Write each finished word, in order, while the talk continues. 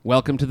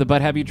Welcome to the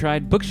But Have You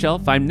Tried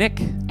Bookshelf. I'm Nick.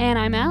 And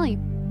I'm Allie.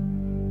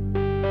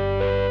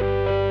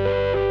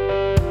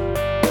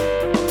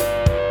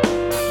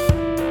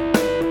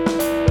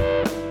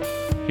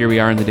 Here we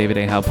are in the David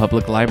A. Howe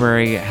Public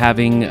Library,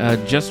 having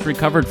just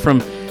recovered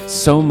from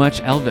so much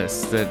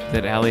Elvis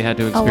that Allie had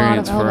to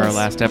experience for our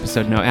last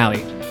episode. No,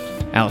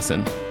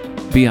 Allison,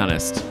 be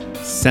honest.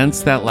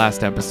 Since that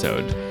last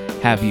episode,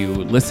 have you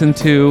listened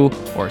to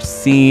or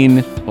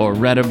seen or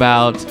read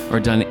about or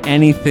done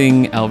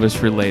anything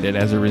Elvis related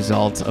as a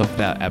result of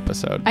that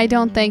episode? I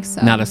don't think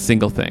so. Not a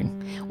single thing.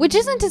 Which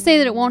isn't to say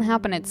that it won't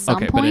happen at some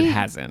point. Okay, but it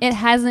hasn't. It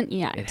hasn't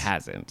yet. It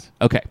hasn't.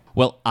 Okay.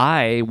 Well,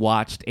 I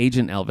watched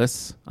Agent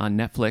Elvis on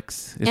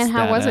Netflix.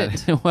 How was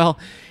it? Well,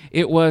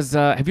 it was...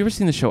 have you ever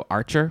seen the show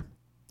Archer?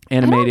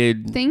 Animated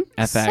I don't think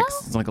FX. so.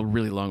 It's like a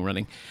really long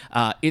running.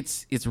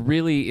 It's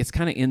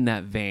kind of in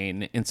that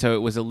vein, and so it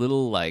was a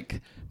little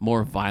like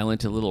more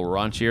violent, a little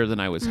raunchier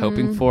than I was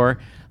hoping for.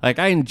 Like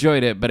I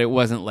enjoyed it, but it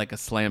wasn't like a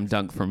slam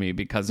dunk for me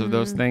because of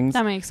those things.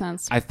 That makes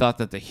sense. I thought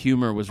that the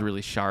humor was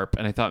really sharp,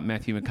 and I thought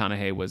Matthew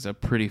McConaughey was a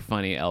pretty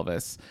funny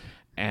Elvis.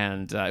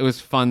 And it was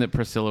fun that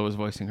Priscilla was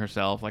voicing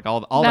herself. Like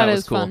all that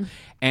was cool. Fun.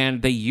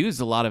 And they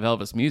used a lot of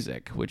Elvis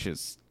music, which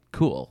is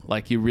cool.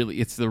 Like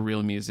it's the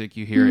real music,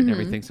 you hear it and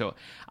everything. So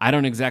I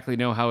don't exactly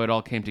know how it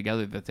all came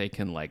together that they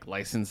can like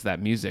license that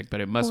music,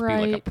 but it must be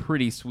like a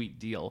pretty sweet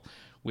deal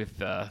with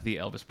the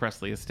Elvis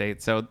Presley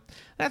estate. So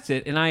that's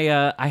it. And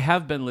I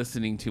have been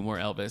listening to more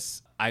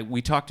Elvis.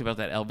 We talked about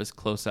that Elvis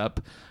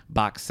close-up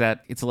box set.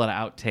 It's a lot of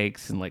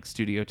outtakes and like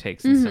studio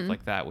takes and stuff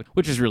like that,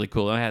 which is really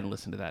cool. I hadn't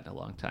listened to that in a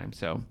long time.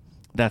 So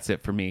that's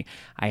it for me.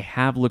 I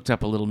have looked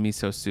up a little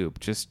miso soup.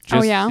 Just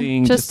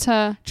seeing, just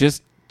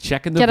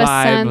checking the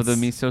vibe of the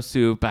miso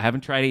soup. I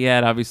haven't tried it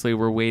yet. Obviously,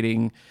 we're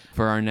waiting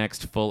for our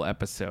next full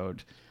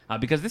episode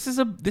because this is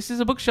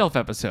a bookshelf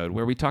episode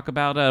where we talk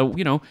about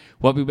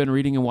what we've been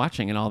reading and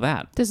watching and all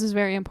that. This is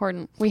very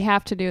important. We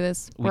have to do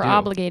this. We're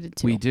obligated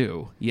to. We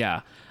do.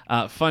 Yeah.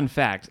 Fun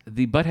fact: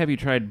 the But Have You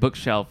Tried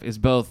Bookshelf is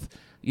both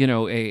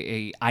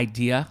a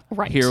idea.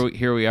 Right.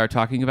 Here we are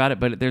talking about it,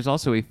 but there's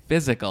also a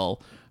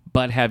physical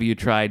But Have You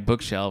Tried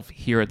bookshelf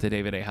here at the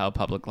David A. Howe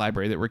Public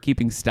Library that we're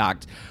keeping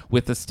stocked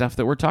with the stuff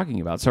that we're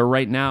talking about. So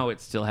right now it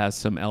still has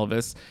some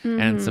Elvis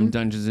and some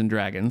Dungeons and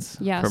Dragons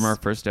from our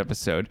first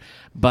episode.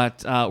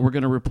 But we're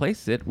going to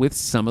replace it with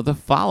some of the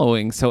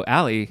following. So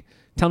Allie,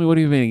 tell me, what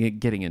have you been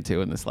getting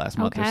into in this last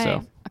month or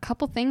so? A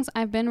couple things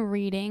I've been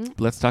reading.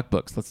 Let's talk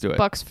books. Let's do it.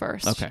 Books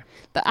first. Okay.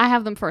 I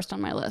have them first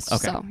on my list.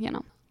 Okay. So,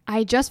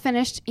 I just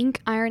finished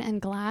Ink, Iron,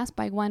 and Glass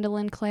by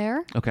Gwendolyn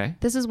Clare. Okay.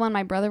 This is one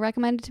my brother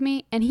recommended to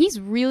me, and he's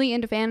really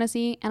into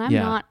fantasy, and I'm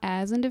not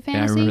as into fantasy.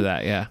 Yeah, I remember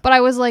that, yeah. But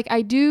I was like,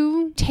 I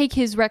do take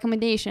his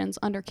recommendations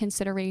under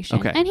consideration.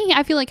 Okay. And he,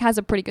 I feel like, has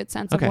a pretty good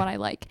sense of what I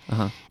like.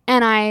 Uh-huh.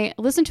 And I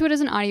listened to it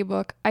as an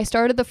audiobook. I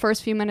started the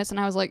first few minutes, and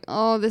I was like,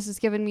 oh, this is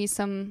giving me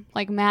some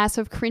like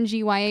massive cringy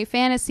YA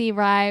fantasy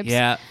vibes.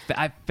 Yeah,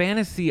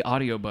 fantasy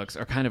audiobooks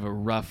are kind of a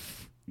rough...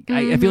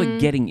 I feel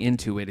like getting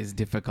into it is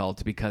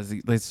difficult because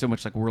there's so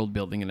much like world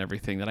building and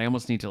everything that I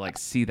almost need to like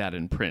see that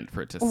in print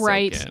for it to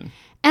sink in.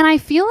 And I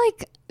feel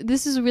like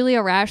this is really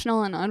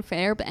irrational and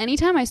unfair, but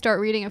anytime I start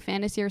reading a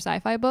fantasy or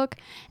sci-fi book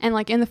and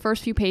like in the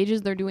first few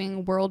pages they're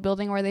doing world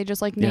building where they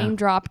just like name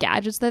drop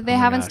gadgets that they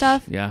have and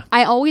stuff,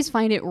 I always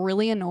find it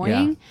really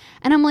annoying.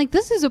 And I'm like,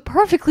 this is a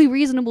perfectly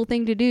reasonable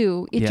thing to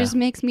do. It just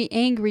makes me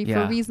angry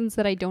for reasons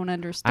that I don't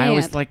understand. I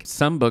always like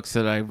some books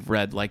that I've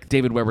read, like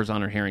David Weber's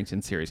Honor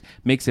Harrington series,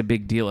 makes a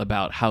big deal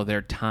about how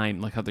their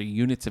time, like how their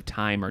units of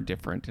time are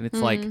different. And it's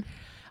like,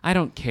 I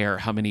don't care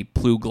how many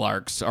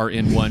Pluglarks are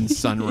in one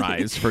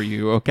sunrise for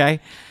you, okay?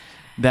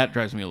 That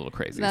drives me a little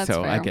crazy. That's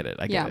so fair. I get it.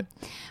 I get it.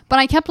 But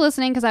I kept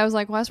listening because I was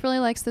like, Wes really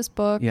likes this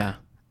book. Yeah.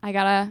 I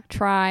gotta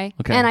try.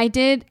 Okay. And I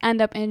did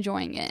end up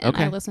enjoying it. And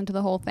okay. I listened to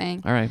the whole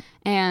thing. All right.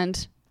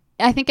 And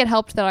I think it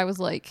helped that I was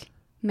like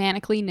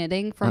manically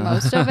knitting for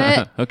most of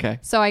it. Okay.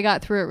 So I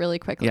got through it really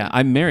quickly. Yeah,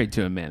 I'm married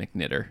to a manic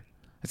knitter.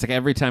 It's like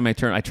every time I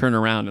turn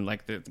around and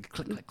like the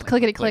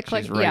clickety click.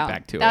 She's right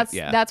back to it.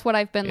 Yeah. That's what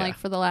I've been like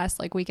for the last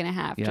like week and a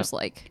half. Yeah. Just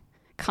like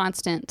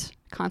constant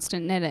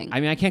knitting. I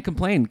mean, I can't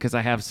complain because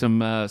I have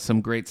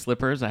some great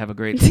slippers. I have a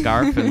great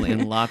scarf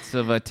and lots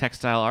of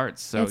textile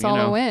arts. So it's all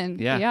a win.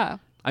 Yeah.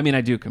 I mean,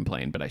 I do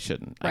complain, but I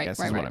shouldn't. I guess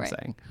is what I'm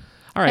saying.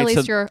 All right. At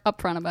least you're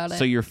upfront about it.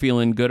 So you're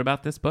feeling good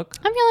about this book?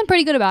 I'm feeling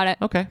pretty good about it.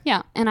 Okay.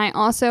 Yeah. And I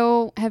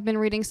also have been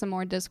reading some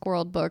more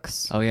Discworld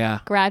books. Oh, yeah.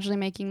 Gradually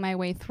making my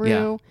way through.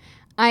 Yeah.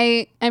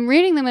 I am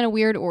reading them in a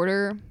weird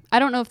order. I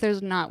don't know if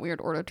there's not weird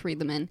order to read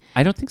them in.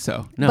 I don't think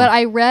so. No. But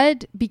I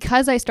read,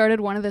 because I started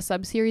one of the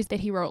sub-series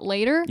that he wrote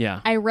later,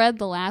 I read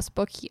the last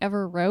book he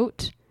ever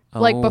wrote,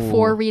 like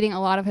before reading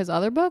a lot of his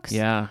other books.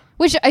 Yeah.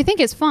 Which I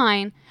think is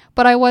fine.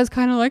 But I was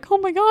kind of like, oh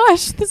my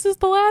gosh, this is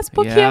the last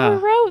book he ever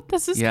wrote.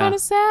 This is kind of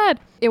sad.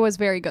 It was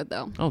very good,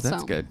 though. Oh,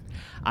 that's good.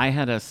 I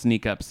had a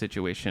sneak up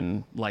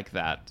situation like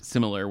that,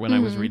 similar, when I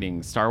was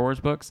reading Star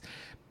Wars books.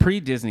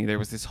 Pre-Disney, there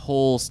was this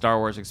whole Star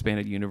Wars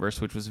expanded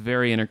universe, which was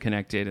very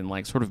interconnected and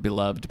like sort of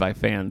beloved by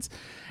fans.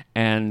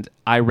 And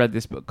I read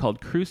this book called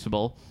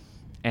Crucible,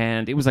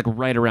 And it was like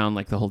right around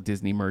like the whole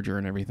Disney merger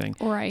and everything.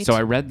 Right. So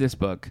I read this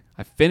book,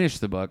 I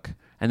finished the book,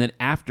 and then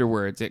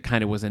afterwards it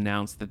kind of was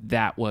announced that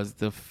that was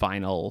the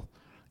final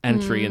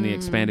entry in the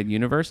expanded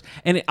universe.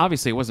 And it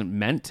obviously wasn't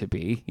meant to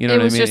be. You know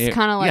what I mean? It was just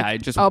kind of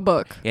like a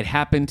book. It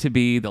happened to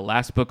be the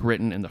last book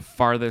written and the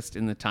farthest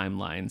in the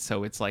timeline.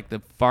 So it's like the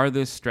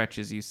farthest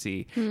stretches you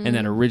see in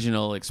that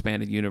original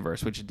expanded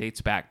universe, which dates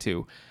back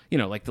to, you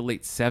know, like the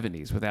late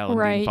 70s with Alan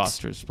Dean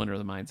Foster's Splinter of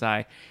the Mind's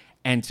Eye.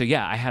 And so,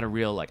 yeah, I had a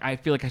real, like, I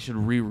feel like I should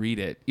reread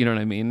it. You know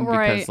what I mean?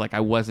 Right. Because, like, I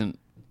wasn't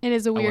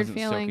feeling.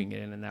 soaking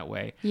it in that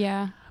way.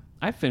 Yeah.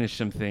 I finished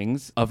some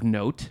things of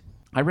note.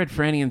 I read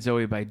Franny and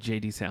Zoe by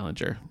J.D.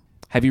 Salinger.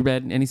 Have you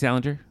read any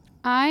Salinger?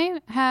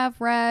 I have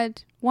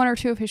read one or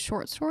two of his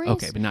short stories.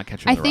 Okay, but not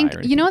Catcher in the Rye. I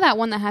think, you know that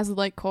one that has the,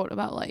 like, quote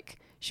about, like,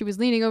 she was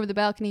leaning over the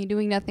balcony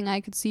doing nothing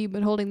I could see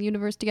but holding the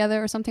universe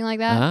together or something like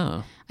that?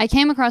 Oh. I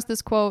came across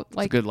this quote,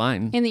 like, it's a good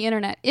line. In the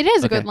internet. It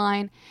is a good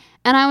line.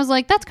 And I was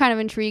like, that's kind of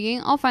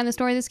intriguing. I'll find the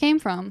story this came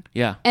from.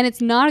 Yeah. And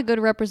it's not a good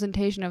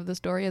representation of the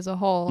story as a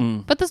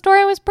whole. But the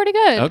story was pretty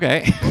good.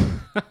 Okay.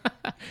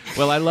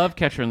 Well, I love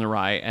Catcher in the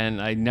Rye,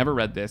 and I never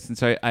read this. And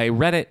so I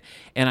read it,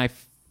 and I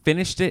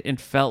finished it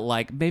and felt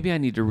like maybe I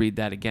need to read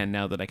that again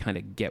now that I kind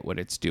of get what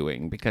it's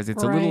doing. Because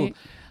it's a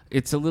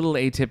little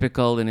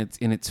atypical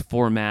in its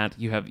format.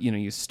 You have, you know,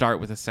 you start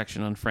with a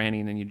section on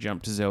Franny, and then you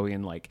jump to Zoe,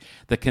 and like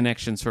the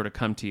connections sort of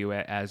come to you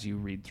as you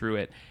read through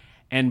it.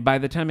 And by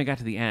the time I got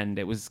to the end,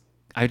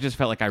 I just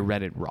felt like I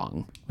read it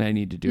wrong. I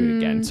need to do it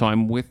again. So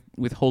I'm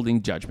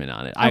withholding judgment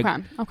on it.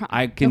 Okay.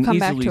 I can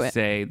easily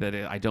say that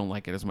I don't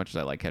like it as much as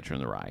I like Catcher in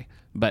the Rye.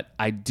 But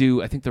I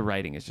think the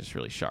writing is just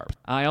really sharp.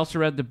 I also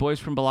read The Boys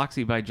from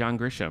Biloxi by John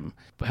Grisham.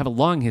 I have a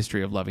long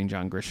history of loving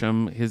John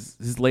Grisham.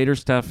 His later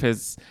stuff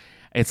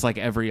it's like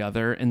every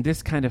other. And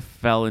this kind of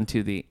fell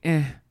into the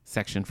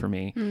section for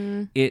me.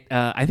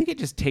 I think it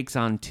just takes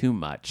on too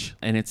much.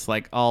 And it's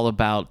like all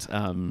about...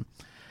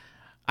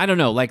 I don't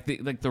know, like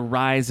the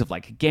rise of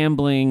like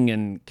gambling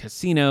and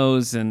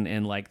casinos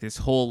and like this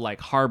whole like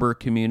harbor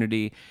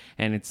community,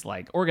 and it's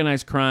like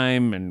organized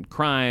crime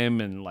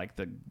and like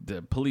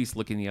the police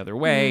looking the other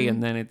way,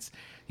 and then it's,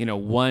 you know,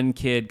 one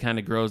kid kind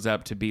of grows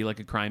up to be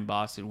like a crime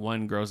boss and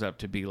one grows up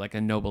to be like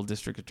a noble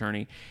district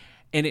attorney.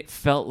 And it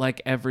felt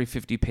like every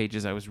 50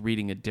 pages I was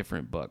reading a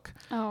different book.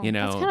 Oh, you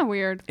know? That's kind of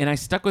weird. And I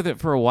stuck with it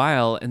for a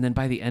while, and then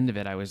by the end of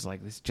it, I was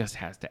like, this just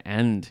has to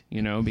end,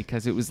 you know,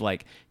 because it was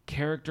like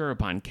character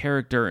upon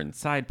character and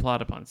side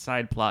plot upon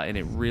side plot, and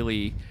it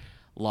really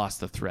lost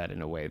the thread in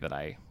a way that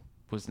I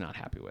was not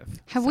happy with.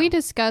 Have we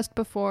discussed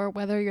before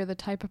whether you're the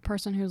type of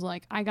person who's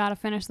like, I gotta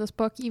finish this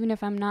book even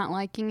if I'm not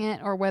liking it,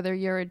 or whether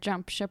you're a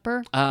jump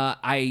shipper?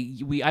 I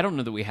don't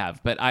know that we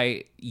have, but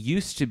I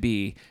used to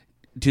be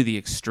to the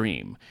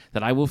extreme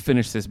that I will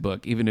finish this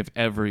book even if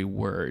every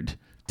word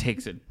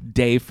takes a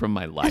day from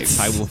my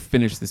life. I will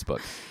finish this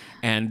book.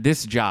 And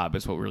this job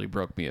is what really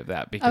broke me of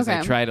that, because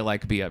I try to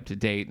like be up to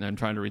date, and I'm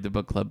trying to read the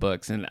book club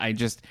books, and I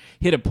just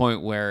hit a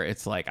point where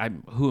it's like,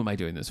 who am I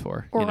doing this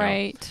for? You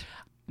know?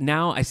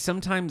 Now I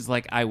sometimes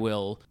like I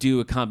will do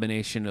a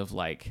combination of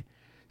like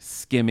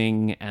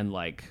skimming and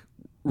like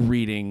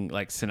reading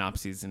like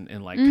synopses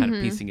and like kind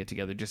of piecing it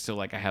together just so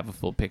like I have a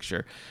full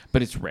picture,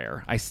 but it's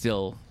rare. I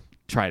still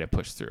try to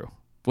push through.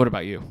 What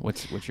about you?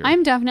 What's your...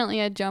 I'm definitely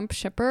a jump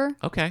shipper.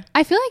 Okay.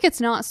 I feel like it's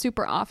not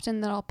super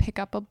often that I'll pick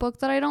up a book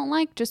that I don't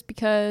like, just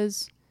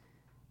because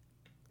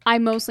I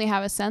mostly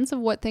have a sense of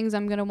what things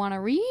I'm going to want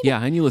to read.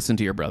 Yeah, and you listen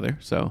to your brother,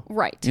 so...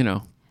 Right. You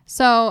know.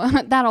 So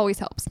that always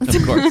helps.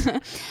 Of course.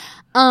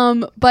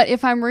 But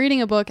if I'm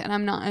reading a book and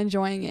I'm not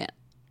enjoying it,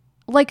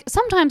 like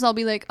sometimes I'll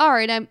be like, all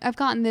right, I've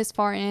gotten this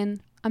far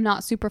in. I'm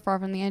not super far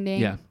from the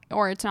ending. Yeah.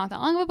 Or it's not that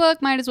long of a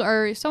book. Might as well,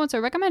 or so-and-so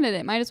recommended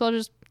it. Might as well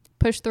just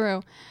push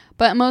through.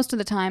 But most of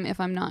the time, if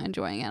I'm not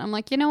enjoying it, I'm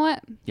like, you know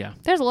what? Yeah.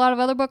 There's a lot of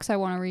other books I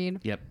want to read.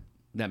 Yep.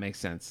 That makes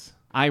sense.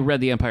 I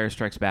read The Empire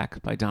Strikes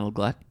Back by Donald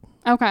Gluck.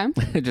 Okay.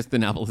 Just the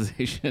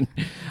novelization.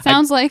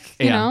 Sounds like,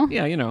 you know.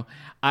 Yeah, you know.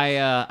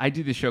 I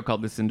do this show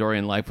called This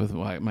Endorian Life with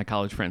my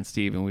college friend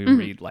Steve, and we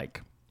read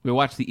like... We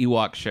watch the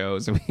Ewok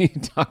shows, and we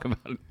talk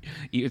about it.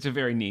 It's a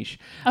very niche.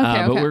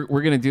 But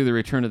we're going to do the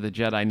Return of the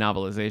Jedi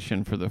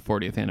novelization for the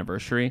 40th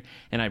anniversary.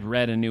 And I've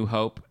read A New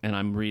Hope, and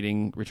I'm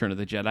reading Return of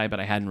the Jedi, but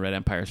I hadn't read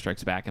Empire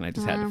Strikes Back, and I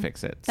just had to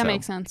fix it. That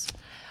makes sense.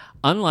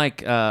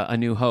 Unlike A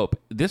New Hope,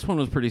 this one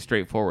was pretty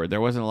straightforward. There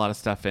wasn't a lot of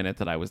stuff in it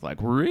that I was like,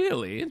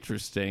 really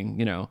interesting,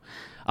 you know.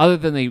 Other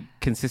than they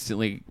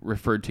consistently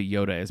referred to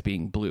Yoda as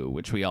being blue,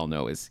 which we all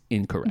know is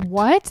incorrect.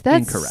 What?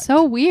 That's incorrect.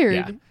 So weird.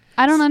 Yeah.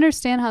 I don't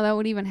understand how that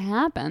would even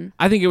happen.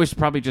 I think it was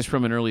probably just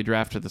from an early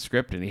draft of the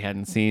script, and he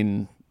hadn't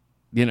seen,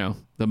 you know,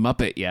 the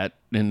Muppet yet,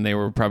 and they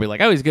were probably like,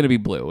 "Oh, he's going to be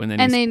blue," and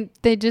then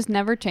they just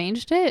never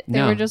changed it.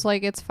 They were just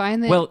like, "It's fine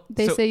that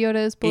they say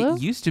Yoda is blue."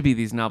 It used to be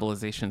these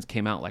novelizations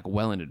came out like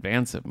well in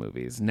advance of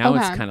movies. Now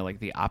it's kind of like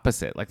the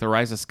opposite. Like the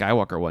Rise of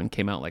Skywalker one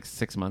came out like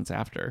 6 months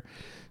after.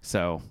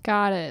 So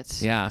got it.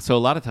 Yeah. So a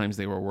lot of times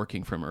they were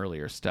working from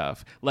earlier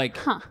stuff, like.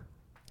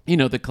 You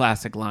know, the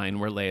classic line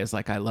where Leia's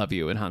like, I love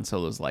you, and Han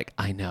Solo's like,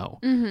 I know.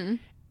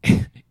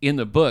 Mm-hmm. In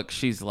the book,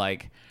 she's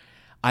like,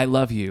 I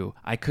love you.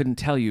 I couldn't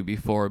tell you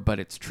before, but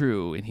it's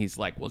true. And he's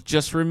like, well,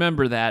 just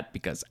remember that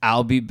because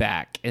I'll be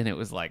back. And it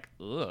was like,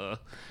 ugh.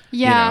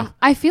 Yeah.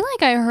 I feel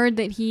like I heard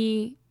that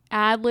he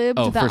ad-libbed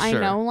the I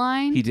know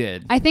line. He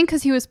did. I think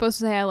because he was supposed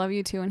to say I love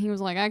you too, and he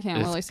was like, I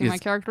can't really see my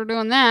character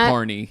doing that.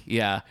 Corny.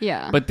 Yeah.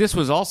 But this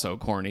was also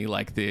corny.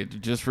 Like,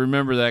 just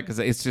remember that because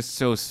it's just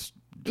so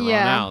drawn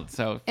out.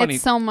 So funny.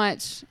 It's so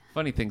much.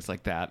 Funny things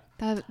like that.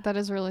 That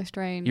is really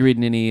strange. You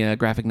reading any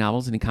graphic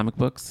novels, any comic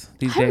books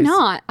these days? I'm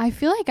not. I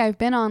feel like I've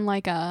been on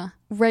like a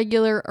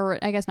regular, or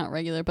I guess not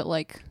regular, but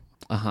like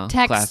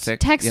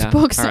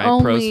textbooks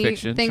only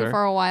thing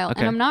for a while.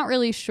 And I'm not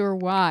really sure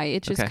why.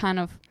 It's just kind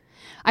of,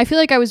 I feel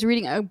like I was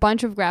reading a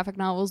bunch of graphic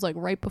novels like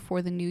right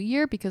before the new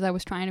year because I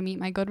was trying to meet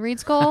my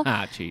Goodreads goal.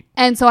 Cheat.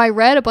 And so I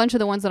read a bunch of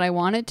the ones that I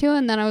wanted to,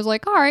 and then I was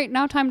like, all right,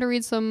 now time to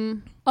read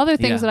some other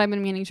things that I've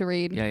been meaning to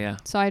read. Yeah.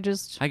 So I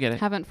get it.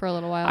 Haven't for a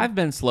little while. I've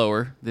been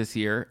slower this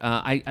year.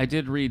 I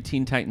did read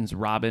Teen Titans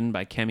Robin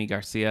by Kemi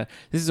Garcia.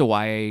 This is a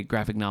YA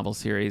graphic novel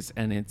series,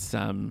 and it's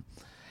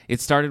it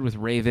started with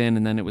Raven,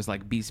 and then it was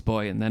like Beast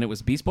Boy, and then it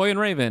was Beast Boy and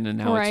Raven, and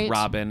now it's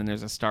Robin, and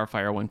there's a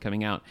Starfire one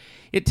coming out.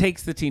 It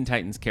takes the Teen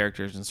Titans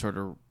characters and sort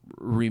of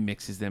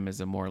remixes them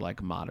as a more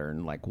like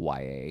modern like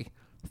YA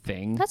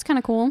thing. That's kind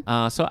of cool.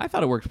 So I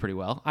thought it worked pretty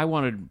well. I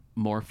wanted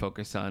more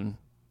focus on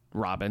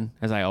Robin,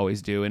 as I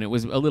always do, and it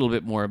was a little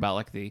bit more about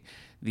like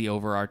the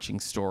overarching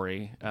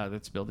story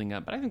that's building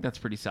up. But I think that's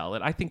pretty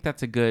solid. I think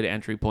that's a good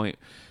entry point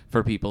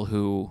for people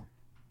who,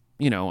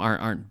 you know,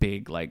 aren't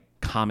big like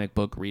comic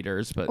book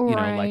readers, but you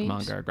know, like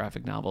manga or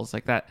graphic novels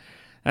like that.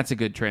 That's a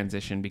good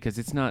transition because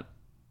it's not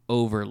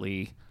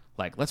overly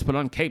like, let's put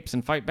on capes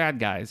and fight bad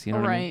guys, you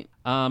know what I mean?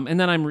 And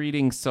then I'm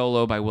reading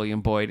Solo by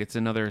William Boyd. It's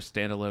another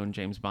standalone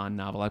James Bond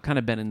novel. I've kind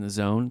of been in the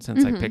zone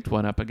since I picked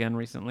one up again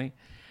recently.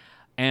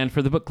 And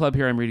for the book club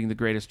here, I'm reading The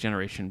Greatest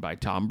Generation by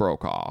Tom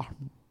Brokaw.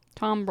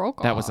 Tom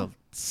Brokaw. That was a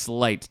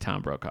slight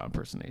Tom Brokaw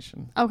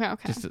impersonation. Okay.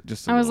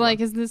 Just I was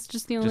like, is this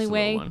just the only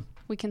way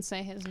we can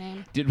say his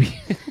name? Did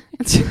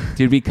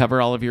we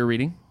cover all of your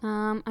reading?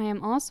 I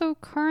am also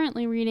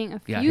currently reading a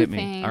few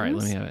things. All right,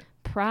 let me have it.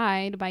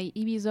 Pride by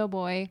E.B.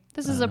 Zoboy.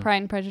 This is a Pride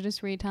and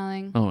Prejudice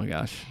retelling. Oh my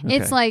gosh. Okay.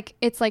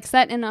 It's like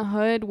set in a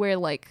hood where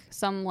like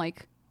some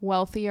like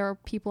wealthier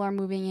people are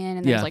moving in,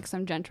 and there's like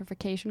some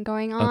gentrification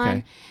going on.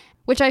 Okay.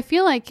 Which I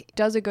feel like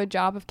does a good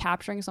job of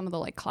capturing some of the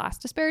like class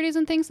disparities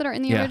and things that are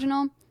in the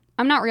original.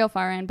 I'm not real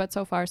far in, but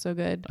so far so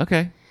good.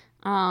 Okay.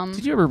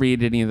 Did you ever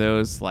read any of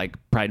those like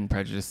Pride and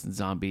Prejudice and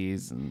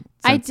Zombies and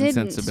Sense and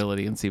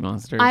Sensibility and Sea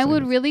Monsters? I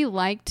would really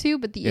like to,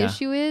 but the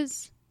issue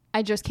is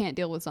I just can't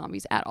deal with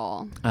zombies at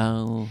all.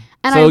 Oh.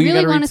 And so I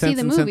really want to see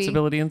the movie.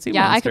 Sensibility and Sea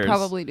Monsters. Yeah, I could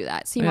probably do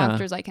that. Sea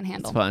Monsters I can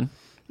handle. It's fun.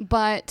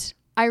 But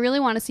I really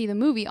want to see the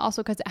movie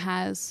also because it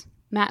has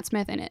Matt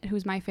Smith in it,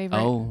 who's my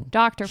favorite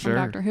doctor from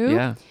Doctor Who.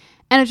 Yeah.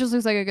 And it just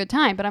looks like a good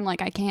time, but I'm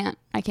like, I can't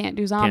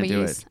do zombies.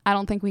 Can't do it. I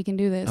don't think we can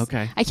do this.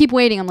 Okay. I keep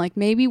waiting. I'm like,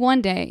 maybe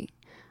one day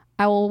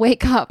I will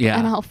wake up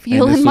and I'll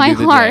feel in my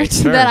heart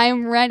that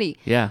I'm ready.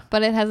 Yeah.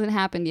 But it hasn't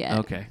happened yet.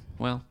 Okay.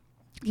 Well,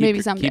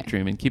 maybe someday.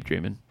 Keep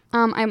dreaming.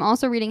 I'm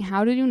also reading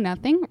How to Do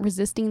Nothing,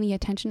 Resisting the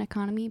Attention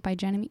Economy by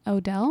Jenny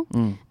Odell.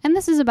 And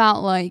this is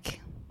about like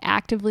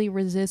actively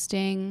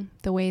resisting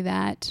the way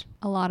that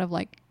a lot of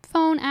like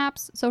phone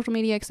apps, social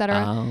media,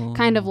 etc.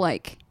 kind of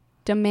like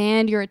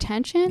demand your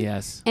attention.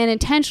 Yes. And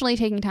intentionally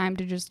taking time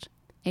to just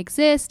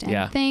exist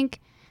and think.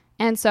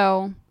 And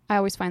so I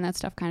always find that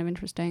stuff kind of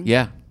interesting.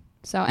 Yeah.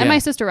 So, and my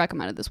sister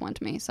recommended this one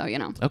to me, so, you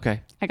know.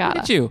 Okay. I got it.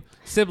 Look at you.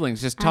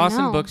 Siblings just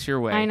tossing books your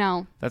way. I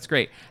know. That's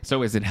great.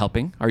 So is it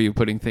helping? Are you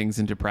putting things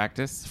into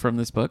practice from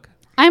this book?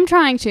 I'm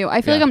trying to.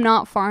 I feel like I'm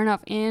not far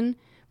enough in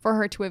for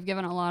her to have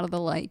given a lot of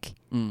the, like,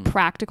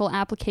 practical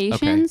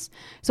applications. Okay.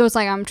 So it's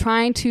like I'm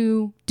trying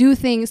to do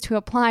things to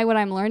apply what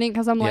I'm learning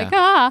because I'm like,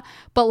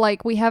 but,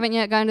 like, we haven't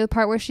yet gotten to the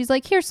part where she's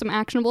like, here's some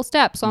actionable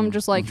steps. So I'm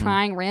just, like,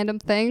 trying random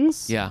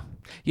things. Yeah.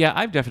 Yeah,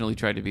 I've definitely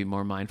tried to be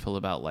more mindful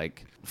about,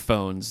 like,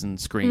 phones and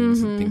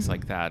screens and things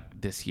like that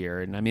this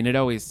year. And I mean, it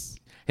always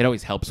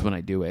helps when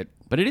I do it,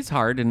 but it is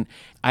hard. And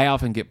I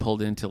often get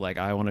pulled into like,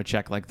 I want to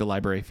check like the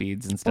library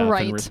feeds and stuff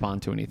and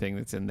respond to anything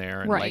that's in there.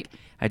 And like,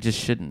 I just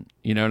shouldn't,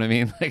 you know what I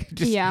mean? Like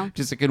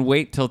just I can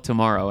wait till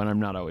tomorrow. And I'm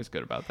not always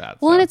good about that.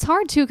 Well, and it's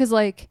hard too. Cause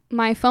like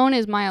my phone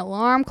is my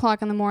alarm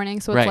clock in the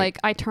morning. So it's like,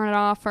 I turn it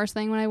off first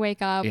thing when I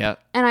wake up. Yeah.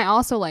 And I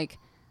also like,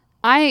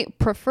 I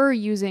prefer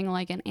using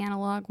like an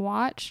analog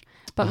watch,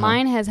 but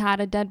mine has had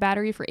a dead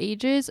battery for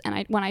ages.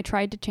 And when I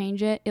tried to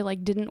change it, it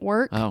like didn't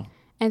work. Oh.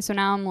 And so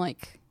now I'm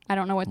like, I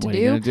don't know what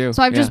to do.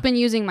 So I've just been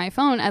using my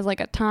phone as like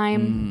a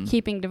time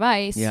keeping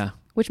device. Yeah.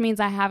 Which means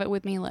I have it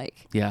with me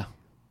like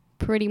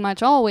pretty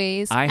much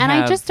always.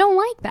 I just don't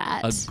like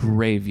that. A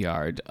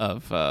graveyard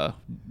of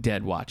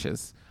dead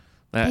watches.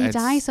 They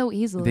die so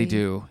easily. They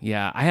do.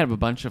 Yeah. I have a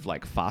bunch of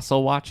like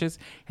Fossil watches,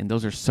 and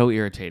those are so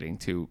irritating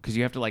too, because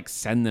you have to like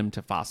send them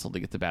to Fossil to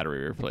get the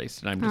battery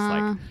replaced. And I'm just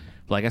like,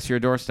 well, I guess you're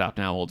a doorstop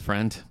now, old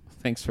friend.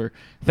 Thanks for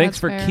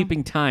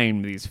keeping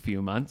time these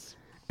few months.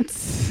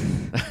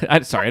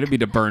 I'm sorry, I didn't mean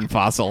to burn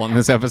fossil on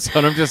this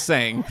episode. I'm just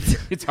saying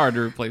it's hard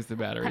to replace the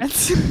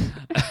batteries.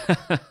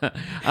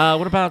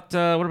 What about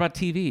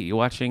TV? You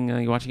watching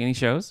any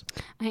shows?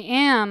 I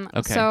am.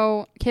 Okay.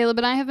 So Caleb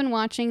and I have been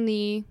watching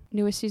the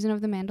newest season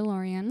of The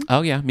Mandalorian.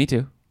 Oh yeah, me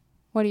too.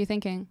 What are you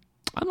thinking?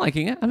 I'm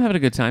liking it. I'm having a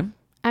good time.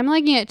 I'm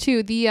liking it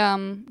too. The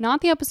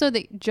not the episode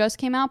that just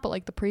came out, but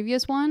like the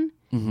previous one.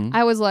 Mm-hmm.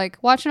 I was like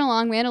watching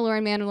along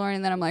Mandalorian,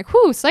 and then I'm like,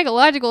 whoo,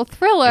 psychological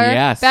thriller.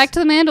 Yes. Back to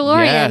the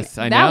Mandalorian. Yes,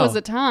 I know. That was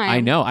a time. I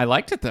know. I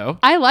liked it though.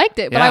 I liked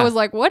it, but I was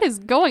like, what is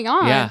going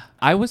on? Yeah.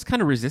 I was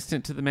kind of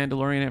resistant to the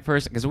Mandalorian at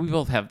first because we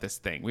both have this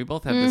thing. We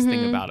both have this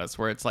thing about us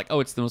where it's like, oh,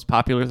 it's the most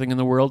popular thing in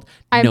the world.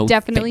 I'm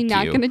definitely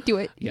not going to do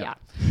it. Yeah.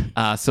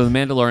 So the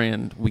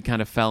Mandalorian, we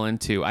kind of fell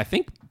into, I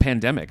think,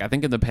 pandemic. I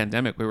think in the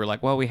pandemic, we were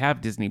like, well, we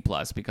have Disney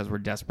Plus because we're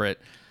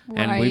desperate.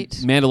 And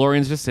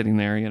Mandalorian's just sitting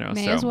there,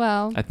 May as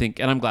well. I think,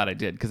 and I'm glad I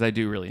did because I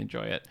do really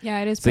enjoy it. Yeah,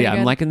 it is pretty good.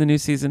 I'm liking the new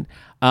season.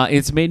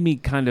 It's made me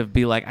kind of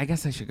be like, I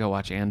guess I should go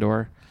watch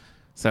Andor.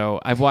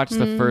 So I've watched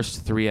the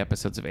first 3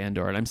 episodes of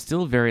Andor, and I'm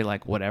still very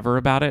like whatever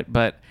about it,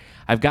 but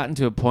I've gotten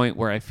to a point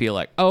where I feel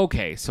like,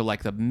 okay, so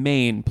like the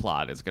main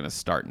plot is going to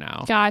start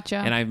now. Gotcha.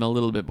 And I'm a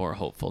little bit more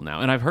hopeful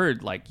now. And I've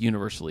heard like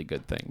universally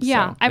good things.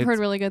 Yeah, so I've heard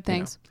really good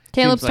things.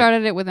 Caleb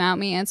started it without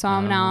me, and so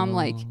I'm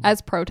like, as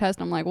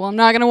protest, I'm like, well, I'm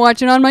not going to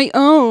watch it on my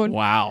own.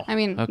 Wow. I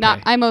mean,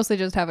 I mostly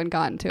just haven't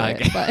gotten to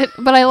it,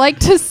 but I like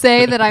to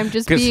say that I'm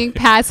just being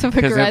passive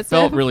aggressive. Because it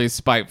felt really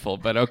spiteful,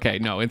 but okay,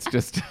 no, it's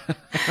just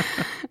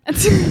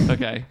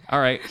okay. All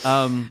right.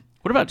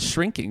 What about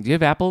Shrinking? Do you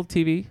have Apple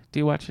TV? Do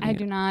you watch it? I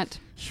do not.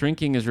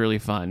 Shrinking is really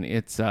fun.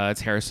 It's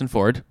Harrison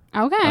Ford.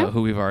 Okay.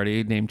 Who we've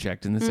already name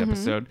checked in this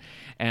episode.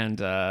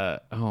 And,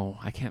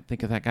 I can't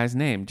think of that guy's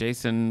name.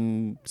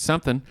 Jason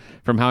something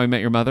from How I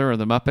Met Your Mother or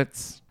The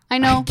Muppets. I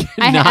know.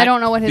 I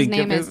don't know what his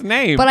name is.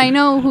 But I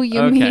know who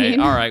you mean.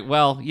 All right.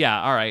 Well,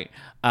 yeah. All right.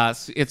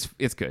 So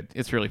it's good.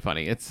 It's really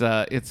funny.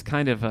 It's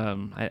kind of,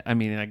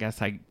 I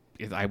guess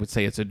I would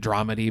say it's a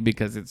dramedy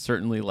because it's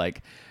certainly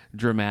like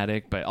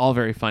dramatic, but all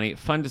very funny.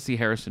 Fun to see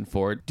Harrison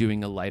Ford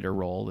doing a lighter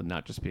role and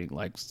not just being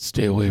like,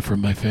 stay away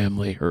from my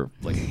family, or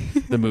like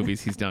the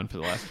movies he's done for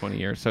the last 20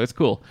 years. So it's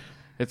cool.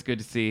 It's good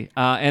to see.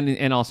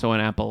 And also on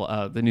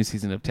Apple, the new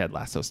season of Ted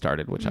Lasso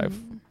started, which I've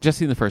just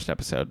seen the first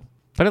episode,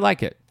 but I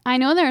like it. I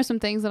know there are some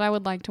things that I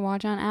would like to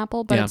watch on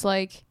Apple, but it's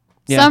like,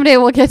 someday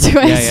we'll get to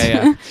it.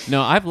 Yeah.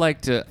 No, I've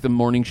liked the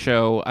morning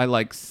show. I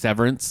like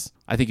Severance.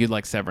 I think you'd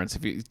like Severance.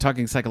 If you're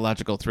talking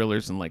psychological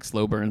thrillers and like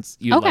slow burns,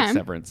 you'd like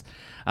Severance.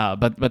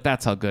 But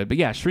that's all good. But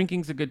yeah,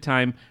 Shrinking's a good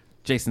time.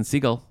 Jason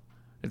Segel.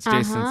 It's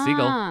Jason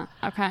Segel.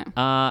 Okay.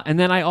 And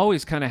then I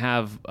always kind of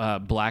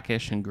have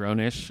Blackish and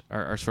Grownish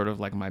are sort of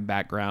like my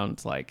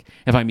background. Like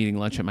if I'm eating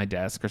lunch at my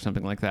desk or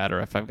something like that,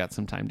 or if I've got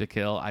some time to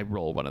kill, I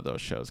roll one of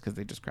those shows because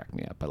they just crack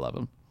me up. I love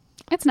them.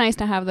 It's nice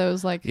to have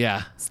those like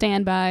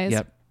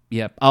standbys.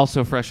 Yep.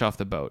 Also, Fresh Off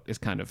the Boat is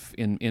kind of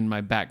in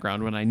my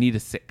background when I need a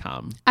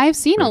sitcom. I've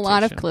seen a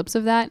lot of clips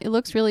of that. It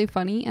looks really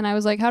funny. And I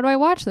was like, how do I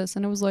watch this?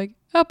 And it was like,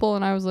 Apple.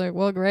 And I was like,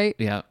 well, great.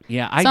 Yeah.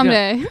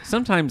 Someday.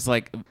 Sometimes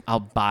like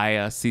I'll buy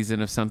a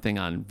season of something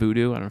on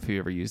Vudu. I don't know if you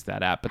ever used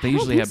that app, but they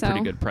usually have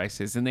pretty good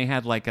prices. And they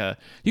had like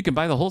you can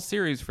buy the whole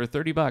series for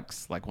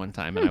 $30 like one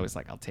time. And I was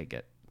like, I'll take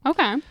it.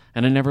 Okay.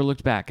 And I never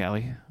looked back,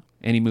 Allie.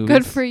 Any movies?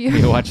 Good for you.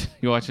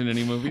 You watching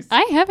any movies?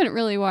 I haven't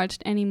really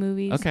watched any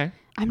movies. Okay.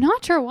 I'm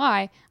not sure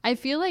why. I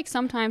feel like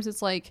sometimes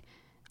it's like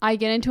I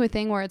get into a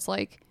thing where it's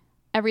like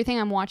everything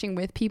I'm watching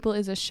with people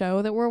is a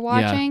show that we're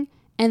watching,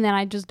 and then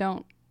I just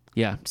don't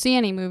see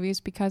any movies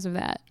because of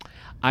that.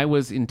 I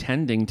was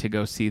intending to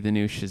go see the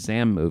new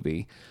Shazam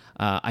movie.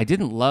 I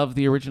didn't love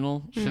the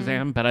original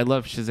Shazam, but I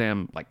love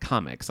Shazam like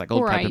comics, like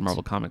old Captain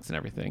Marvel comics and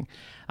everything.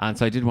 And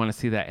so I did want to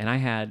see that. And I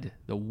had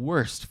the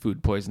worst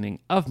food poisoning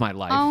of my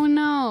life. Oh,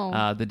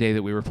 no. The day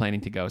that we were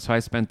planning to go. So I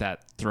spent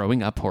that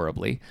throwing up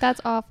horribly.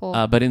 That's awful.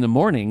 But in the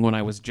morning, when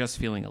I was just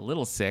feeling a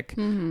little sick,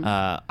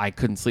 I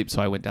couldn't sleep.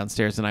 So I went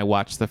downstairs and I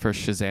watched the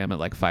first Shazam at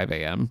like 5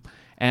 a.m.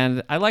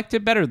 And I liked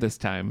it better this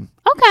time.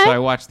 Okay. So I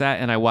watched that,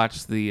 and I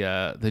watched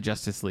the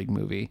Justice League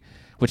movie,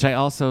 which I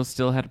also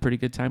still had a pretty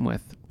good time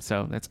with.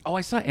 So that's... Oh,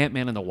 I saw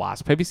Ant-Man and the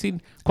Wasp. Have you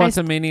seen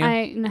Quantumania?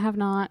 I have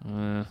not.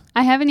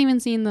 I haven't even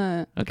seen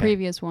the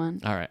previous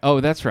one. All right. Oh,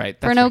 that's right.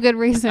 For no good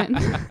reason.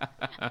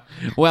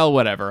 Well,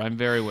 whatever. I'm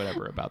very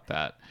whatever about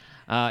that.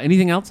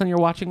 Anything else on your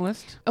watching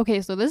list?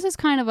 Okay, so this is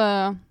kind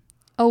of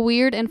a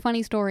weird and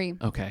funny story.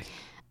 Okay.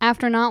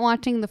 After not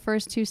watching the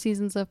first 2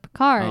 seasons of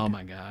Picard... Oh,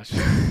 my gosh.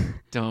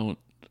 Don't...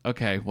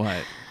 Okay,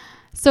 what?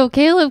 So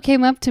Caleb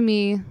came up to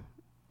me,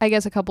 I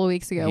guess a couple of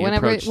weeks ago,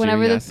 whenever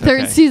the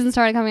third season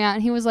started coming out,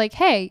 and he was like,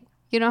 hey,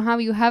 you know how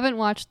you haven't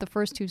watched the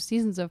first 2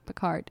 seasons of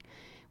Picard?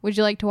 Would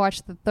you like to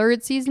watch the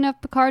 3rd season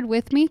of Picard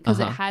with me? Because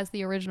it has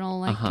the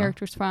original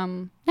characters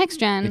from Next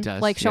Gen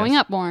showing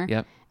up more.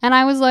 Yep. And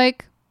I was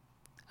like,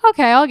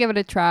 okay, I'll give it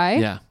a try.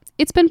 Yeah.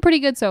 It's been pretty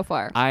good so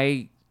far.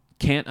 I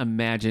can't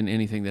imagine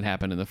anything that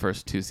happened in the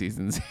first 2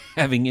 seasons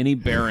having any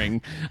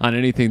bearing on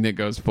anything that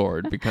goes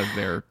forward, because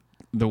they're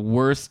the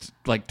worst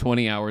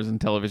 20 hours in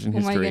television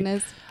history. Oh my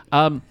goodness.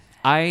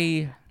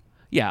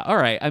 Yeah, all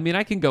right. I mean,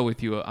 I can go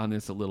with you on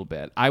this a little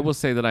bit. I will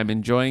say that I'm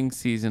enjoying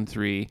season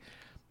 3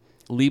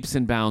 leaps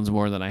and bounds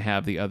more than I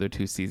have the other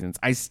 2 seasons.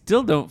 I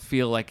still don't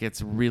feel like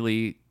it's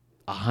really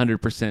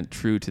 100%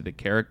 true to the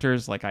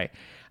characters. Like I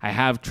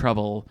have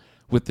trouble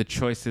with the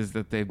choices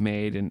that they've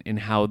made and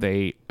how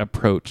they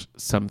approach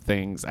some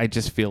things. I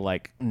just feel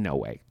like no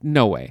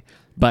way.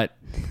 But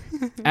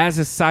as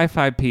a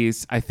sci-fi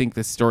piece, I think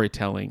the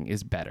storytelling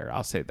is better.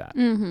 I'll say that.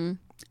 Mm-hmm.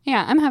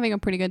 Yeah, I'm having a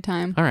pretty good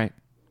time. All right.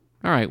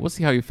 We'll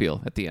see how you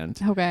feel at the end.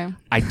 Okay.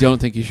 I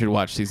don't think you should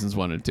watch seasons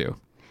 1 and 2.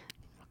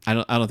 I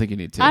don't think you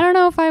need to. I don't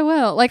know if I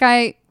will. Like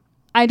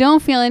I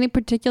don't feel any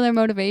particular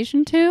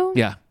motivation to.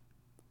 Yeah.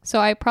 So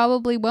I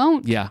probably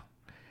won't. Yeah.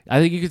 I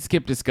think you could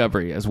skip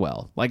Discovery as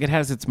well. Like it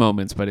has its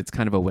moments, but it's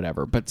kind of a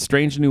whatever. But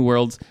Strange New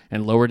Worlds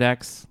and Lower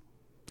Decks.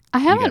 I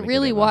haven't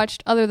really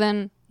watched, other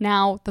than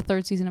now the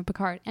 3rd season of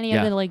Picard, any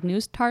of the like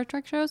new Star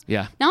Trek shows.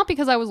 Yeah. Not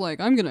because I was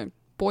like, I'm gonna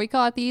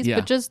boycott these,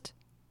 but just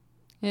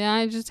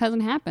it just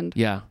hasn't happened.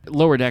 Yeah.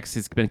 Lower Decks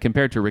has been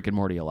compared to Rick and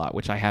Morty a lot,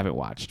 which I haven't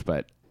watched,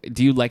 but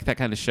do you like that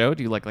kind of show?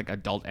 Do you like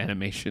adult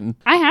animation?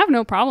 I have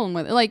no problem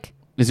with it. Like,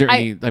 is there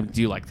any?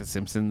 Do you like The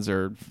Simpsons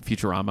or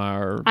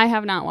Futurama or? I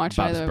have not watched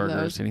Bob's either Burgers, of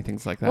those.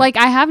 Anything like that. Like,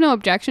 I have no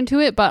objection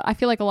to it, but I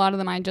feel like a lot of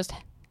them I just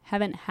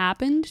haven't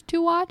happened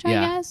to watch. I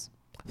guess.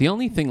 The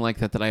only thing like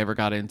that I ever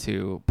got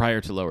into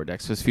prior to Lower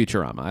Decks was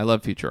Futurama. I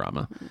love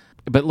Futurama,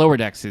 but Lower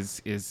Decks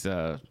is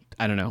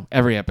I don't know.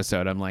 Every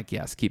episode, I'm like,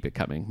 yes, keep it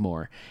coming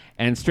more.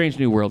 And Strange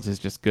New Worlds is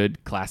just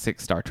good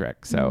classic Star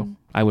Trek. So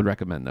I would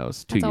recommend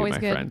those to you, my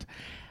friend.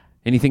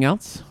 Anything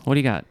else? What do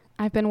you got?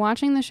 I've been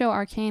watching the show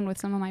Arcane with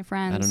some of my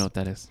friends. I don't know what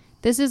that is.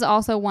 This is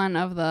also one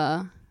of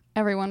the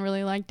everyone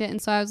really liked it.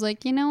 And so I was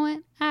like, you know what?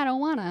 I don't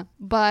want to.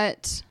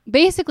 But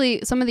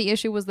basically, some of the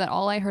issue was that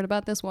all I heard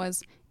about this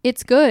was,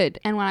 it's good.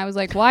 And when I was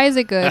like, why is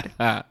it good?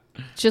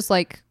 Just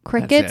like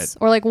crickets?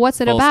 Or like,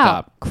 what's it Full about?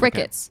 stop.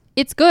 Crickets.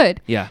 Okay. It's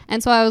good. Yeah.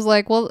 And so I was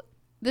like, well,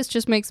 this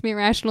just makes me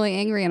irrationally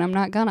angry and I'm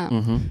not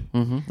gonna.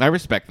 I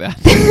respect that.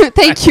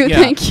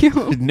 Thank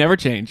you. Never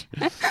change.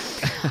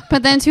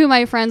 But then 2 of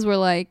my friends were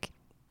like,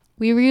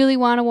 we really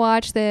want to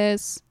watch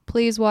this.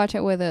 Please watch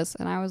it with us.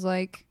 And I was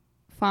like,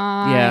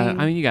 fine. Yeah,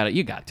 I mean,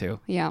 you got to.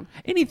 Yeah.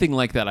 Anything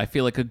like that, I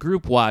feel like a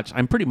group watch,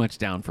 I'm pretty much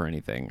down for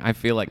anything. I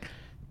feel like,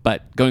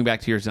 but going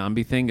back to your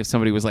zombie thing, if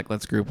somebody was like,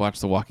 let's group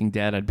watch The Walking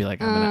Dead, I'd be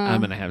like, I'm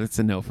gonna have, it's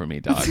a no for me,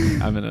 dog.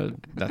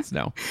 That's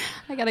no.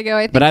 I gotta go.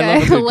 I think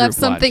I left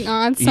something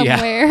on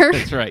somewhere. Yeah,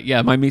 that's right.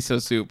 Yeah, my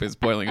miso soup is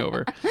boiling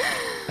over.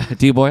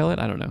 Do you boil it?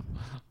 I don't know.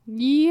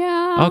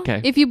 Yeah.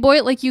 Okay. If you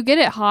boil, like, you get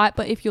it hot,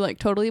 but if you like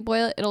totally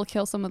boil it, it'll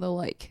kill some of the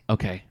like.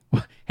 Okay.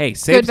 Hey,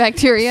 good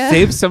bacteria.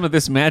 Save some of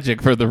this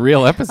magic for the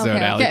real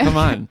episode, Allie. Come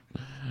on.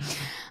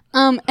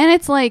 And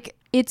it's like,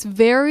 it's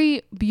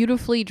very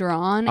beautifully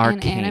drawn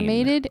and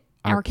animated.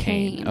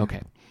 Arcane.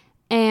 Okay.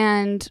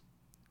 And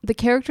the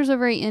characters are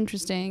very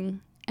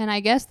interesting, and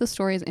I guess the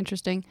story is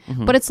interesting,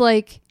 but it's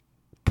like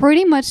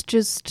pretty much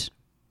just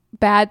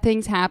bad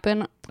things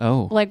happen.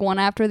 Like one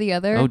after the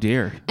other. Oh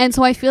dear. And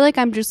so I feel like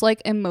I'm just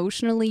like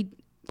emotionally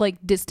like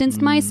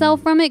distanced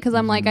myself from it because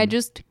I'm like,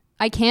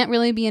 I can't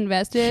really be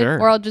invested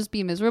or I'll just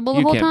be miserable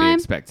the whole time. You can't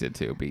be expected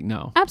to be.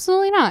 No.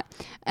 Absolutely not.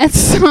 And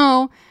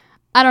so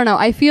I don't know.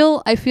 I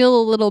feel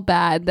a little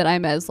bad that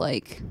I'm as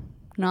like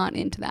not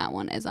into that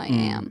one as I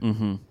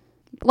am.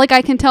 Like,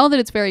 I can tell that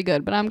it's very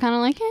good, but I'm kind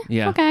of like,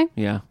 okay.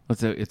 Yeah.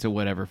 It's a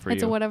whatever for you.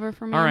 It's a whatever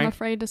for me, right. I'm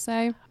afraid to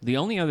say. The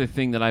only other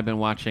thing that I've been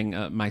watching,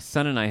 my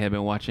son and I have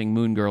been watching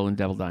Moon Girl and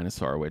Devil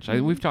Dinosaur, which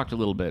we've talked a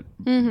little bit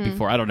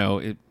before. I don't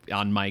know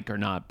on mic or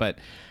not, but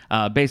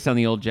based on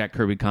the old Jack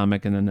Kirby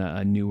comic and then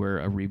a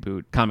newer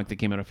reboot comic that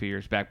came out a few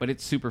years back. But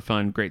it's super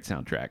fun, great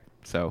soundtrack.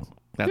 So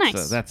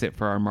that's it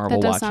for our Marvel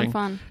watching. That does sound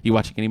fun. You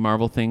watching any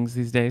Marvel things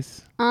these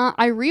days?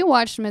 I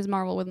rewatched Ms.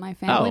 Marvel with my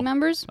family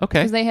members. Okay.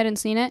 Because they hadn't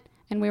seen it.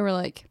 And we were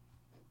like,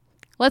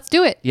 let's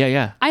do it.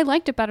 Yeah. I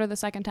liked it better the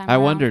second time around. I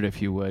wondered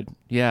if you would.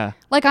 Yeah.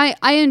 Like,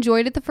 I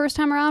enjoyed it the first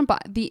time around,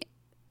 but the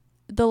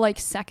like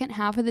second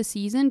half of the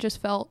season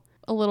just felt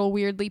a little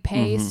weirdly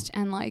paced.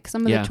 And like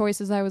some of the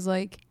choices I was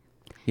like,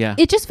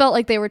 it just felt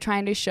like they were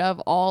trying to shove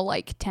all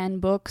like 10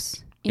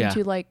 books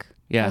into like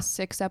a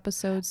 6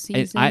 episode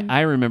season.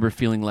 I remember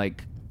feeling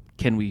like,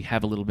 can we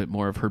have a little bit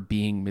more of her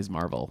being Ms.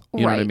 Marvel?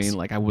 You know what I mean?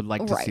 Like, I would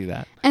like to see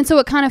that. And so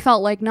it kind of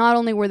felt like not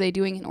only were they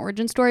doing an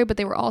origin story, but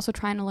they were also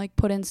trying to like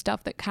put in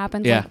stuff that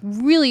happens like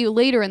really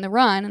later in the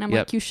run. And I'm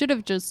like, you should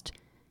have just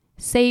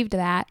saved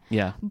that.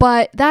 Yeah.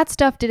 But that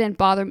stuff didn't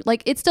bother me.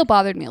 Like, it still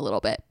bothered me a little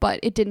bit, but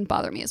it didn't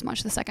bother me as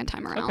much the second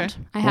time around. Okay.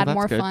 I had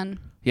more fun.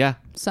 Yeah.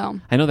 So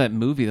I know that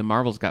movie, The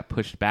Marvels, got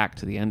pushed back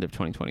to the end of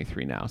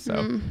 2023 now. So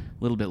a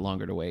little bit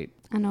longer to wait.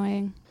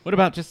 Annoying. What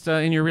about just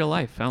in your real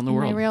life, out in the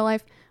world? My real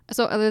life.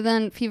 So other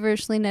than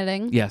feverishly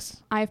knitting,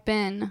 yes, I've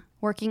been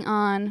working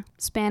on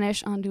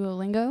Spanish on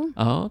Duolingo.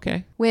 Oh,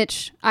 okay.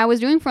 Which I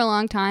was doing for a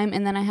long time,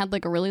 and then I had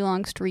like a really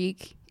long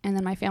streak, and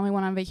then my family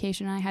went on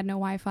vacation, and I had no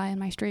Wi-Fi, and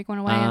my streak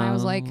went away, and I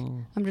was like,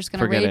 I'm just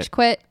gonna rage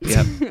quit.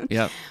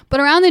 Yep. But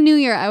around the new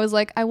year, I was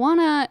like, I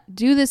wanna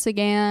do this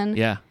again.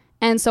 Yeah.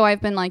 And so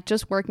I've been like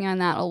just working on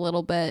that a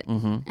little bit,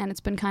 and it's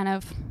been kind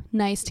of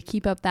nice to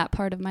keep up that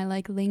part of my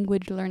like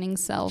language learning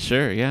self.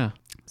 Sure, yeah.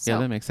 So, yeah,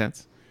 that makes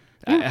sense.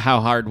 Yeah. How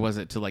hard was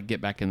it to like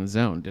get back in the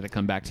zone? Did it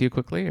come back to you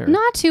quickly? Or?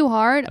 Not too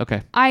hard.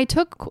 Okay. I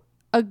took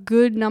a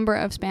good number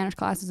of Spanish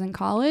classes in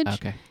college.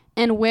 Okay.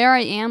 And where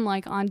I am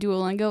like on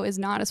Duolingo is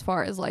not as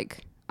far as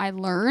like I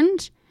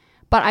learned,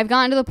 but I've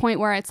gotten to the point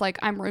where it's like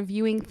I'm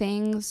reviewing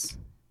things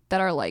that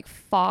are like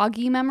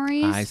foggy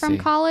memories from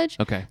college.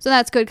 Okay. So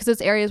that's good because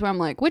it's areas where I'm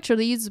like, which of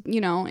these,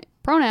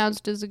 pronouns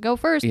does it go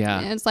first?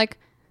 Yeah. And it's like,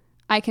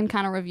 I can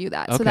kind of review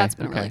that. Okay. So that's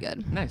been really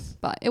good. Nice.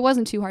 But it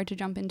wasn't too hard to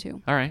jump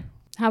into. All right.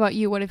 How about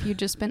you? What have you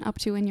just been up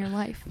to in your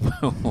life?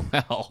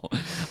 Well,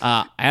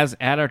 as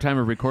at our time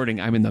of recording,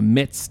 I'm in the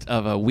midst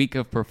of a week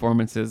of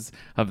performances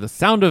of The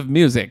Sound of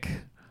Music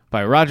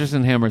by Rodgers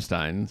and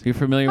Hammerstein. Are you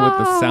familiar with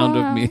The Sound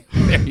of Music?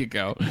 There you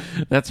go.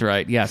 That's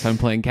right. Yes, I'm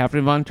playing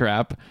Captain Von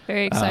Trapp.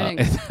 Very exciting.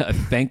 A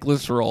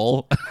thankless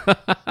role.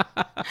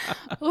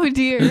 Oh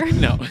dear.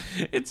 No,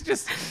 it's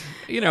just,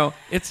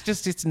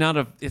 it's not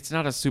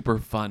a super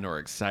fun or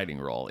exciting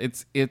role.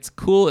 It's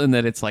cool in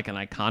that it's like an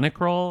iconic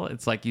role.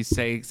 It's like you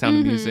say Sound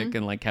of Music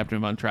and like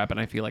Captain Von Trapp, and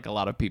I feel like a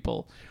lot of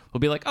people will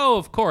be like, oh,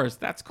 of course,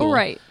 that's cool.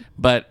 Right.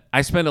 But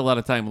I spend a lot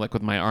of time like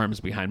with my arms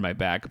behind my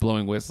back,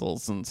 blowing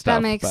whistles and stuff.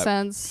 That makes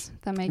sense.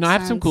 No, I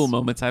have some cool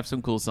moments. I have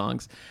some cool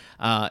songs.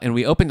 And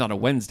we opened on a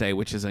Wednesday,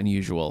 which is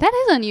unusual. That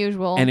is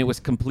unusual. And it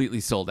was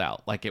completely sold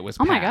out. Like it was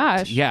packed. Oh my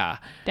gosh. Yeah.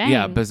 Dang.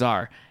 Yeah,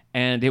 bizarre.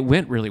 And it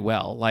went really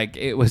well. Like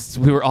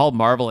we were all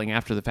marveling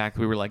after the fact.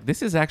 We were like,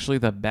 this is actually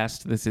the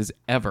best this has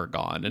ever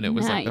gone. And it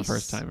was like the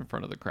first time in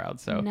front of the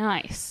crowd. So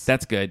nice.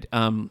 That's good.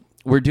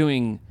 We're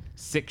doing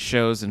 6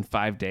 shows in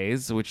 5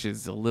 days, which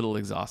is a little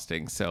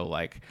exhausting. So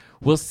like,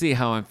 we'll see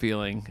how I'm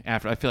feeling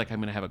after. I feel like I'm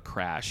going to have a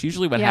crash.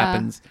 Usually what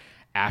happens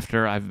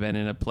after I've been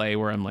in a play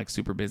where I'm like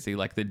super busy,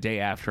 like the day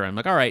after, I'm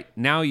like, all right,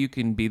 now you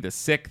can be the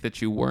sick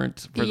that you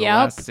weren't for the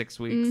last 6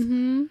 weeks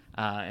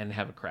and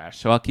have a crash.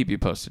 So I'll keep you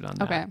posted on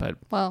that. Okay. But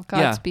well,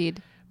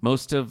 Godspeed.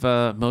 Most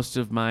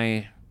of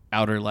my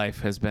outer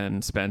life has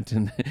been spent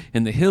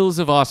in the hills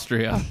of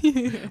Austria,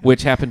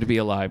 which happen to be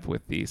alive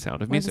with the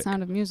Sound of Music. The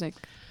Sound of Music.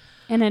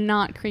 In a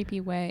not creepy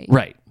way.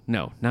 Right.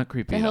 No, not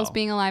creepy at all. The hills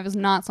being alive is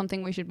not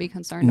something we should be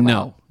concerned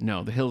about.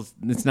 No. The hills,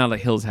 it's not a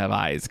hills have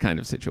eyes kind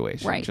of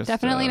situation. Right.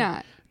 Definitely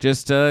not.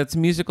 Just it's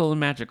musical and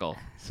magical.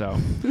 So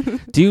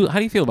how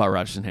do you feel about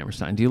Rodgers and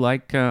Hammerstein? Do you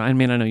like, I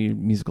mean, I know you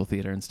musical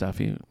theater and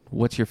stuff.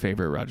 What's your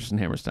favorite Rodgers and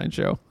Hammerstein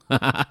show?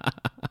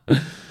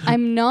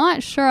 I'm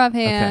not sure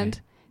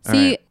offhand. Okay.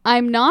 See,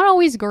 I'm not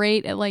always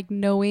great at like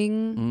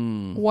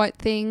knowing what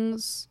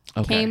things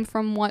came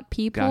from what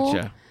people.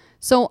 Gotcha.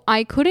 So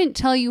I couldn't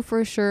tell you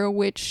for sure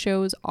which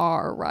shows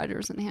are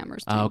Rodgers and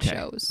Hammerstein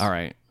shows. All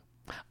right.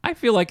 I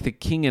feel like The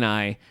King and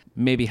I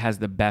maybe has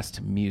the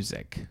best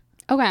music.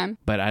 Okay.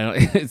 But I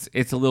don't.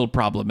 It's a little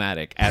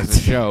problematic as a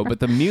show. But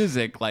the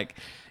music, like,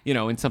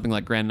 in something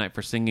like Grand Night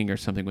for Singing or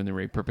something, when they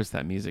repurpose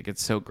that music,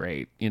 it's so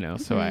great.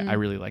 So I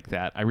really like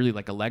that. I really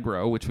like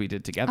Allegro, which we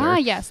did together. Ah,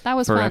 yes, that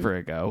was forever fun.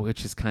 ago,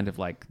 which is kind of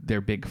like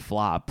their big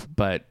flop,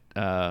 but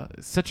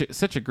such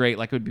a great,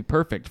 like, it would be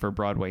perfect for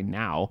Broadway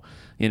now,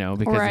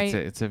 because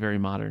it's a very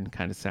modern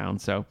kind of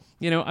sound. So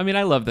I mean,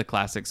 I love the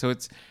classics, so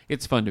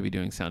it's fun to be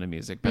doing Sound of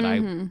Music, but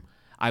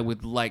I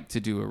would like to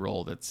do a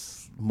role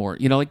that's more,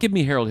 like, give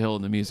me Harold Hill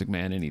and the Music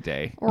Man any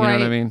day. You know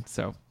what I mean?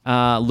 So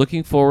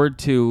looking forward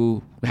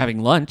to having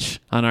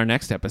lunch on our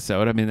next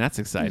episode. I mean, that's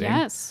exciting.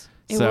 Yes,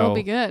 it will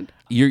be good.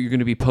 You're going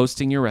to be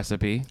posting your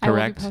recipe, correct? I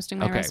will be posting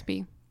my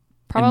recipe.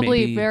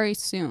 Probably very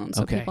soon,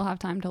 so people have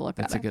time to look at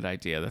it. That's a good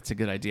idea. That's a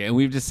good idea. And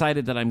we've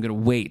decided that I'm going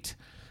to wait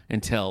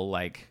until,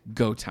 like,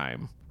 go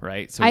time,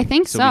 right? I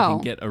think so. We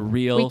can get a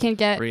real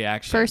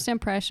reaction. First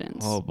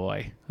impressions. Oh,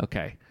 boy.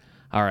 Okay.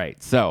 All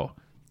right. So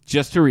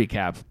just to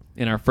recap,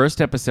 in our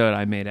first episode,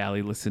 I made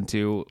Allie listen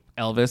to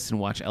Elvis and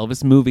watch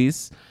Elvis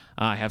movies.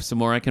 I have some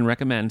more I can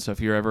recommend, so if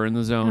you're ever in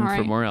the zone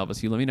for more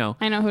Elvis, you let me know.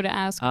 I know who to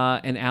ask.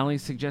 And Allie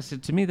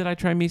suggested to me that I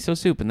try miso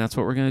soup, and that's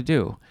what we're going to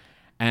do.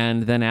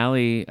 And then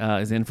Allie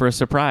is in for a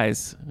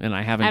surprise, and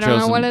I haven't chosen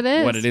know what it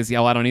is. What it is. Yeah,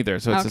 well, I don't either,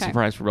 so it's a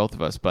surprise for both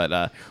of us.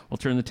 But we'll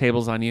turn the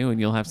tables on you, and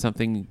you'll have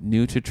something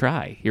new to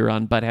try here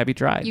on But Have You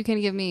Tried? You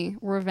can give me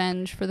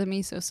revenge for the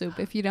miso soup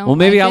if you don't. Well,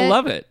 maybe I'll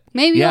love it.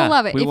 Maybe you'll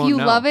love it. If you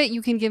love it,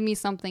 you can give me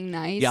something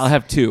nice. Yeah, I'll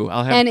have 2.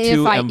 I'll have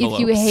 2 envelopes. If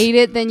you hate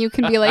it, then you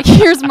can be like,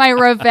 here's my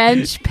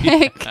revenge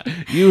pick.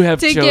 You have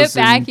to chosen get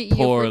back at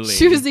poorly. You for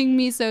choosing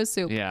miso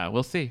soup. Yeah,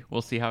 we'll see.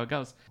 We'll see how it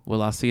goes.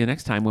 Well, I'll see you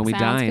next time when we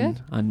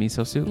dine on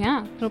miso soup.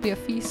 Yeah, it'll be a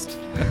feast.